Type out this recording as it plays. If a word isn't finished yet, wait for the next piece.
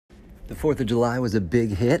The 4th of July was a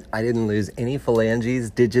big hit. I didn't lose any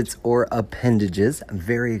phalanges, digits, or appendages. I'm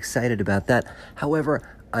very excited about that. However,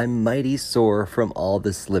 I'm mighty sore from all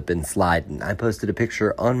the slip and slide. And I posted a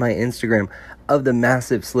picture on my Instagram of the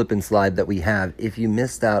massive slip and slide that we have. If you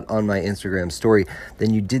missed out on my Instagram story,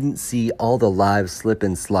 then you didn't see all the live slip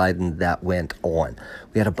and sliding that went on.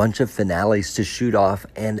 We had a bunch of finales to shoot off,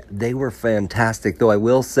 and they were fantastic. Though I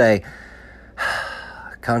will say,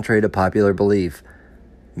 contrary to popular belief,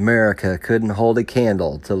 America couldn't hold a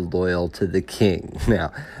candle to Loyal to the King.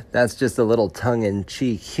 Now, that's just a little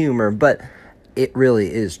tongue-in-cheek humor, but it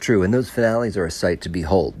really is true, and those finales are a sight to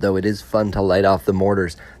behold. Though it is fun to light off the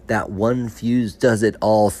mortars, that one fuse does it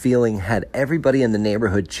all feeling had everybody in the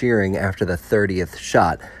neighborhood cheering after the 30th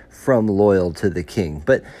shot from Loyal to the King.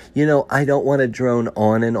 But, I don't want to drone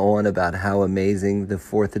on and on about how amazing the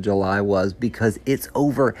 4th of July was, because it's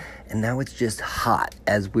over, and now it's just hot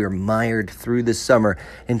as we're mired through the summer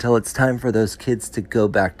until it's time for those kids to go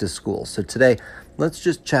back to school. So today, let's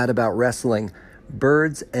just chat about wrestling,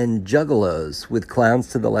 birds and juggalos with clowns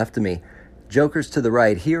to the left of me, jokers to the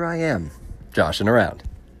right. Here I am, joshing around.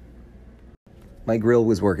 My grill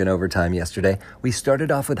was working overtime yesterday. We started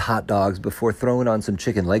off with hot dogs before throwing on some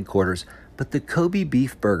chicken leg quarters, but the Kobe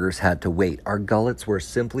beef burgers had to wait. Our gullets were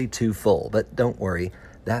simply too full, but don't worry,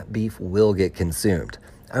 that beef will get consumed.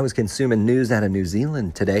 I was consuming news out of New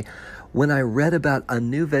Zealand today when I read about a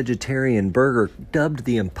new vegetarian burger dubbed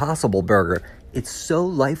the Impossible Burger. It's so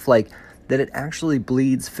lifelike that it actually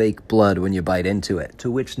bleeds fake blood when you bite into it, to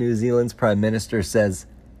which New Zealand's Prime Minister says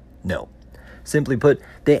no. Simply put,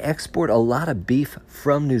 they export a lot of beef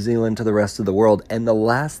from New Zealand to the rest of the world, and the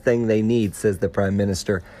last thing they need, says the Prime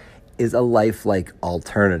Minister, is a lifelike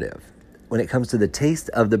alternative. When it comes to the taste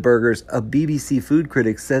of the burgers, a BBC food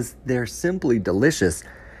critic says they're simply delicious,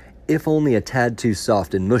 if only a tad too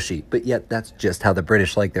soft and mushy, but yet that's just how the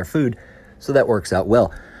British like their food, so that works out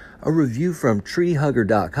well. A review from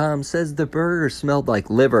treehugger.com says the burger smelled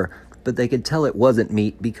like liver, but they could tell it wasn't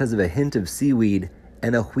meat because of a hint of seaweed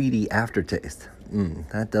and a wheaty aftertaste.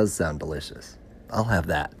 That does sound delicious. I'll have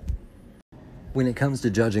that. When it comes to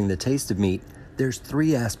judging the taste of meat, there's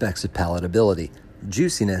 3 aspects of palatability: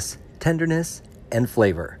 juiciness, tenderness, and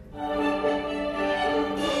flavor.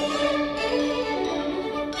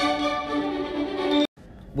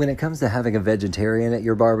 When it comes to having a vegetarian at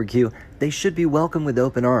your barbecue, they should be welcomed with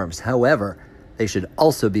open arms. However, they should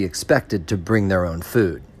also be expected to bring their own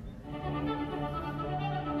food.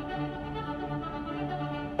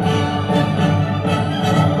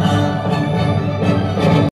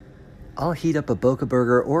 I'll heat up a Boca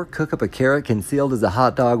burger or cook up a carrot concealed as a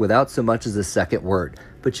hot dog without so much as a second word.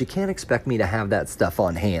 But you can't expect me to have that stuff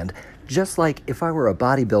on hand. Just like if I were a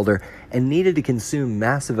bodybuilder and needed to consume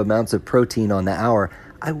massive amounts of protein on the hour,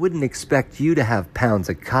 I wouldn't expect you to have pounds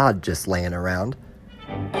of cod just laying around.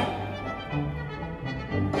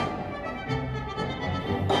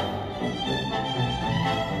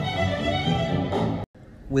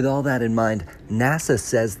 With all that in mind, NASA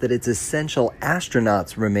says that it's essential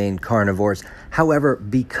astronauts remain carnivores. However,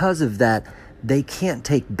 because of that, they can't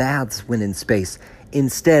take baths when in space.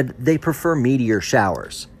 Instead, they prefer meteor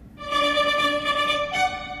showers.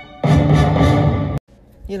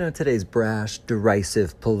 Today's brash,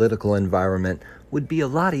 derisive political environment would be a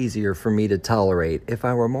lot easier for me to tolerate if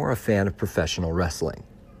I were more a fan of professional wrestling.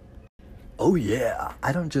 Oh yeah,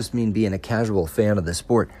 I don't just mean being a casual fan of the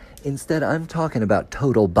sport. Instead, I'm talking about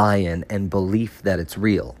total buy-in and belief that it's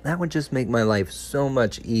real. That would just make my life so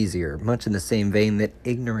much easier, much in the same vein that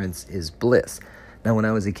ignorance is bliss. Now, when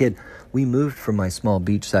I was a kid, we moved from my small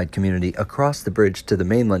beachside community across the bridge to the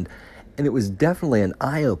mainland, and it was definitely an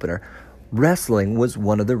eye-opener. Wrestling was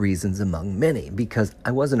one of the reasons among many, because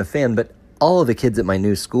I wasn't a fan, but all of the kids at my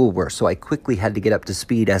new school were, so I quickly had to get up to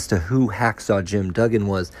speed as to who Hacksaw Jim Duggan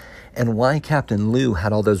was and why Captain Lou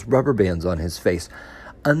had all those rubber bands on his face.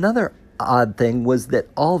 Another odd thing was that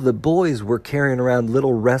all the boys were carrying around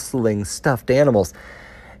little wrestling stuffed animals.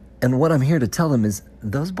 And what I'm here to tell them is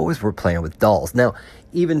those boys were playing with dolls. Now,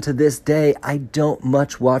 even to this day, I don't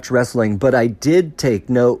much watch wrestling, but I did take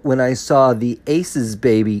note when I saw the Aces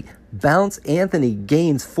baby bounce Anthony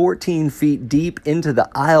Gaines 14 feet deep into the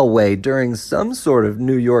aisleway during some sort of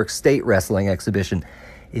New York State wrestling exhibition.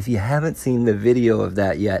 If you haven't seen the video of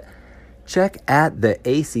that yet, check at the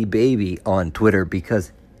AC Baby on Twitter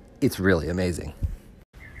because it's really amazing.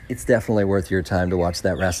 It's definitely worth your time to watch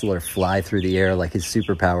that wrestler fly through the air like his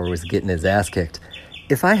superpower was getting his ass kicked.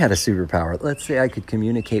 If I had a superpower, let's say I could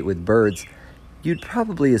communicate with birds, you'd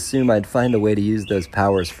probably assume I'd find a way to use those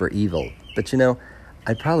powers for evil. But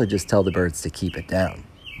I'd probably just tell the birds to keep it down.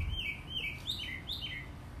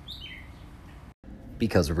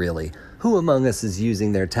 Because really, who among us is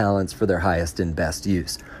using their talents for their highest and best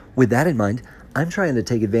use? With that in mind, I'm trying to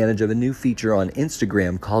take advantage of a new feature on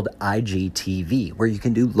Instagram called IGTV, where you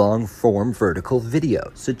can do long-form vertical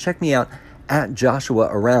video. So check me out at Joshua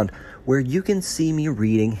Around, where you can see me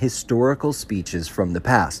reading historical speeches from the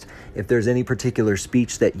past. If there's any particular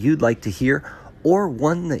speech that you'd like to hear, or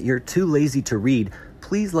one that you're too lazy to read,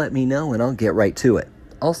 please let me know and I'll get right to it.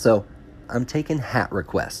 Also, I'm taking hat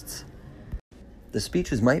requests. The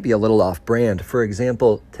speeches might be a little off-brand. For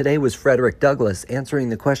example, today was Frederick Douglass answering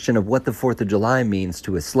the question of what the 4th of July means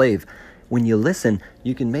to a slave. When you listen,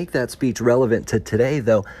 you can make that speech relevant to today,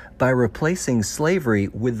 though, by replacing slavery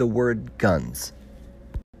with the word guns.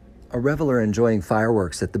 A reveler enjoying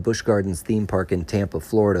fireworks at the Busch Gardens theme park in Tampa,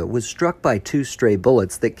 Florida, was struck by 2 stray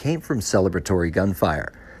bullets that came from celebratory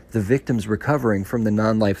gunfire. The victims recovering from the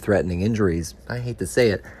non-life-threatening injuries. I hate to say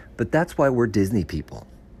it, but that's why we're Disney people.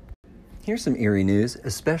 Here's some eerie news,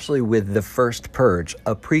 especially with The First Purge,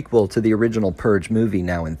 a prequel to the original Purge movie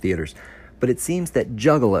now in theaters. But it seems that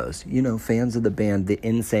Juggalos, fans of the band The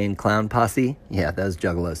Insane Clown Posse? Yeah, those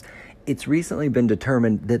Juggalos. It's recently been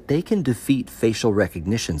determined that they can defeat facial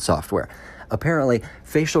recognition software. Apparently,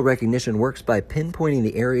 facial recognition works by pinpointing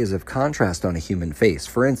the areas of contrast on a human face.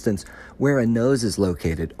 For instance, where a nose is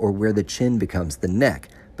located or where the chin becomes the neck.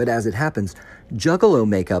 But as it happens, Juggalo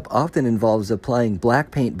makeup often involves applying black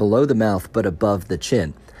paint below the mouth but above the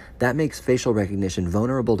chin. That makes facial recognition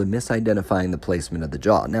vulnerable to misidentifying the placement of the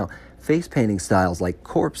jaw. Now, face painting styles like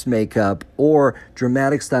corpse makeup or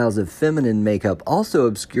dramatic styles of feminine makeup also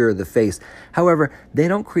obscure the face. However, they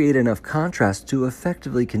don't create enough contrast to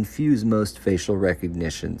effectively confuse most facial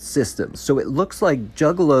recognition systems. So it looks like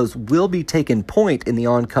Juggalos will be taking point in the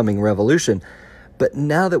oncoming revolution. But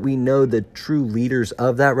now that we know the true leaders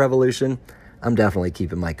of that revolution, I'm definitely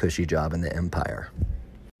keeping my cushy job in the empire.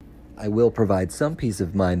 I will provide some peace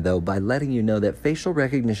of mind, though, by letting you know that facial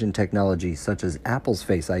recognition technology such as Apple's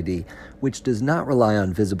Face ID, which does not rely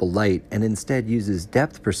on visible light and instead uses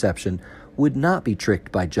depth perception, would not be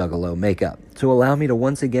tricked by Juggalo makeup, to allow me to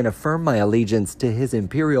once again affirm my allegiance to His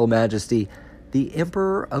Imperial Majesty, the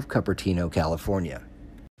Emperor of Cupertino, California.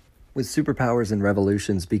 With superpowers and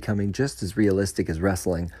revolutions becoming just as realistic as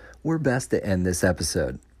wrestling, we're best to end this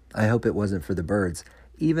episode. I hope it wasn't for the birds,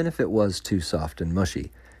 even if it was too soft and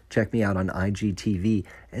mushy. Check me out on IGTV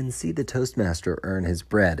and see the Toastmaster earn his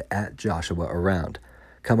bread at Joshua Around.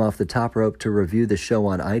 Come off the top rope to review the show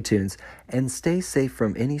on iTunes and stay safe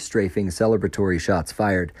from any strafing celebratory shots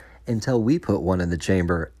fired until we put one in the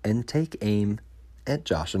chamber and take aim at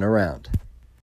Joshing Around.